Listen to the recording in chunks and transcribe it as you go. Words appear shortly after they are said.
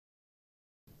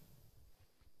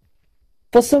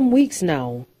For some weeks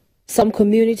now, some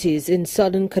communities in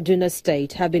southern Kaduna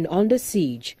State have been under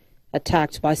siege,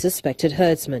 attacked by suspected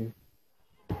herdsmen.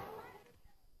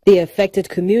 The affected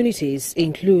communities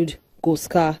include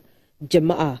Goska,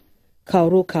 Jama'a,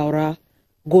 Kauru Kaura,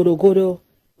 Godo,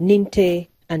 Ninte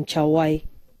and Chawai.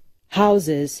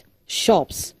 Houses,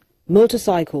 shops,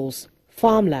 motorcycles,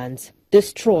 farmlands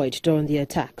destroyed during the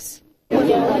attacks.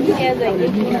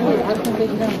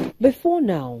 Before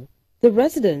now, the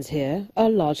residents here are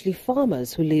largely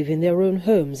farmers who live in their own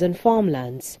homes and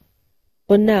farmlands.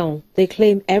 But now they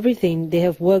claim everything they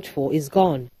have worked for is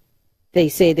gone. They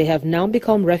say they have now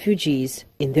become refugees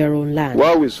in their own land.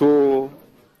 What we saw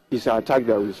is an attack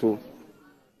that we saw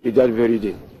that very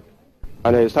day.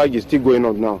 And the attack is still going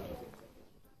on now.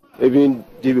 Even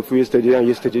day before yesterday and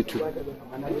yesterday too.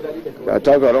 The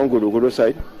attack around Godo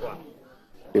side.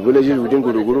 The villages within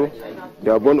Godo, they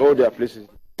have burned all their places.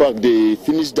 In fact, they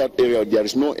finished that area. There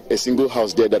is not a single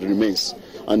house there that remains.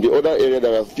 And the other area,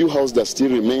 there are a few houses that still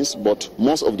remains, but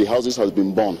most of the houses has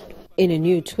been burned. In a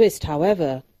new twist,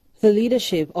 however, the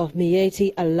leadership of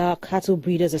Miyetti Allah Cattle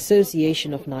Breeders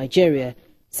Association of Nigeria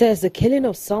says the killing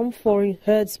of some foreign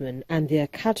herdsmen and their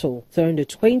cattle during the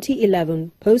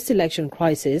 2011 post-election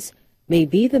crisis may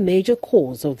be the major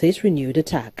cause of this renewed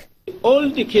attack. All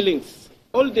the killings,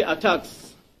 all the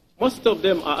attacks, most of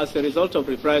them are as a result of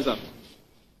reprisal.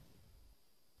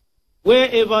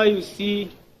 Wherever you see,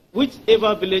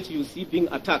 whichever village you see being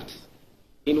attacked,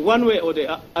 in one way or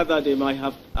the other they might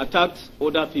have attacked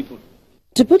other people.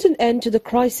 To put an end to the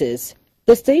crisis,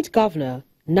 the state governor,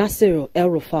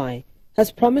 El-Rufai,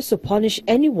 has promised to punish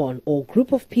anyone or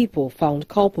group of people found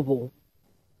culpable.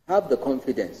 Have the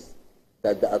confidence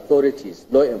that the authorities,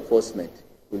 law enforcement,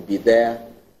 will be there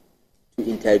to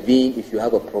intervene if you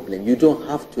have a problem. You don't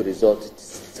have to resort to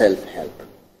self-help.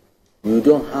 You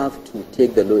don't have to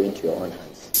take the law into your own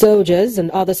hands. Soldiers and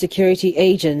other security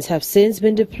agents have since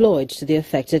been deployed to the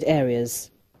affected areas.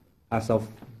 As of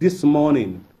this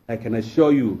morning, I can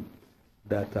assure you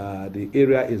that the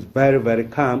area is very, very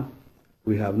calm.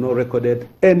 We have not recorded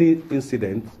any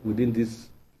incident within these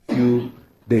few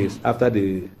days after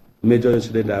the major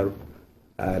incident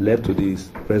that led to this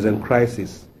present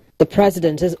crisis. The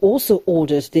president has also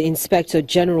ordered the Inspector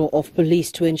General of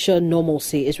Police to ensure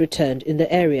normalcy is returned in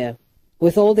the area.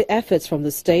 With all the efforts from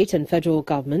the state and federal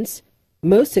governments,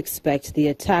 most expect the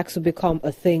attacks will become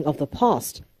a thing of the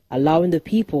past, allowing the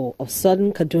people of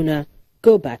southern Kaduna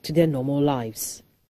go back to their normal lives.